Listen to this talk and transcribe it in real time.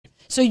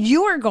So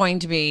you are going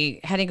to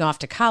be heading off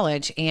to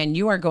college and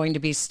you are going to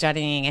be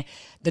studying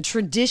the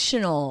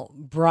traditional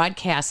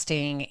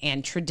broadcasting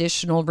and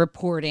traditional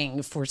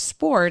reporting for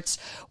sports.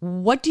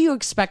 What do you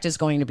expect is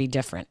going to be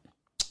different?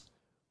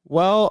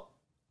 Well,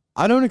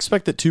 I don't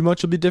expect that too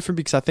much will be different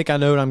because I think I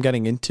know what I'm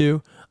getting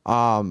into.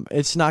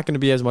 It's not going to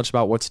be as much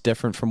about what's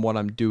different from what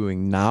I'm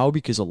doing now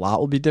because a lot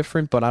will be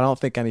different, but I don't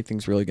think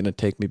anything's really going to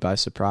take me by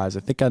surprise. I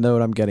think I know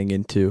what I'm getting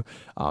into.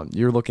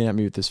 You're looking at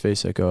me with this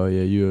face like, oh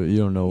yeah, you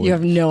don't know. You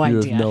have no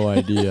idea. You have no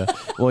idea.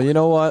 Well, you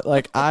know what?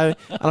 Like I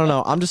don't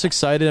know. I'm just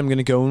excited. I'm going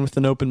to go in with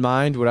an open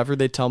mind. Whatever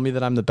they tell me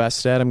that I'm the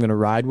best at, I'm going to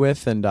ride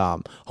with, and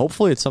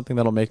hopefully it's something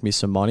that'll make me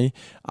some money.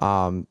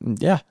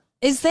 Yeah.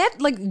 Is that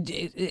like,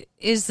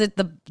 is it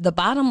the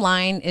bottom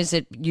line? Is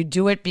it you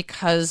do it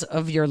because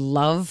of your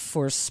love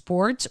for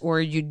sports or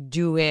you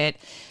do it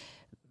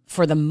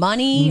for the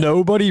money?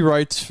 Nobody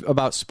writes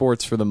about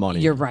sports for the money.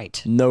 You're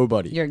right.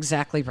 Nobody. You're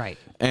exactly right.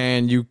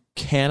 And you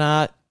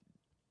cannot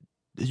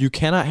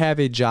have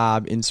a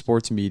job in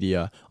sports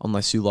media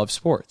unless you love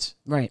sports.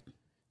 Right.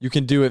 You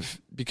can do it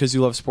because you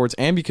love sports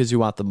and because you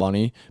want the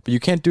money, but you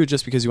can't do it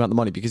just because you want the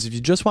money. Because if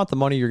you just want the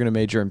money, you're going to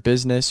major in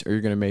business or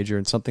you're going to major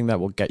in something that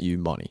will get you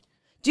money.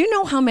 Do you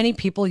know how many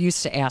people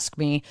used to ask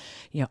me,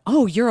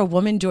 oh, you're a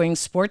woman doing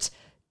sports.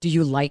 Do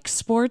you like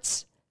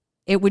sports?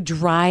 It would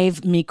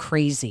drive me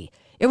crazy.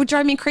 It would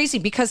drive me crazy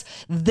because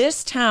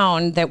this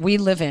town that we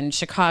live in,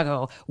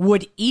 Chicago,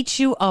 would eat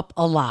you up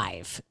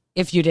alive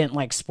if you didn't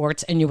like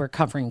sports and you were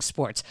covering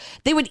sports.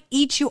 They would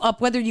eat you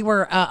up whether you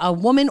were a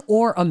woman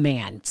or a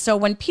man. So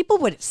when people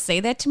would say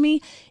that to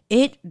me,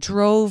 it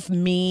drove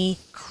me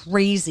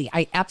crazy.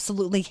 I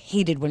absolutely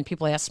hated when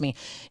people asked me,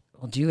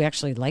 well, do you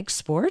actually like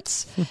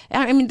sports?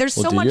 I mean, there's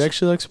so much. Do you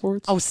actually like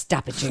sports? Oh,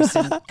 stop it,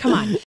 Jason. Come on.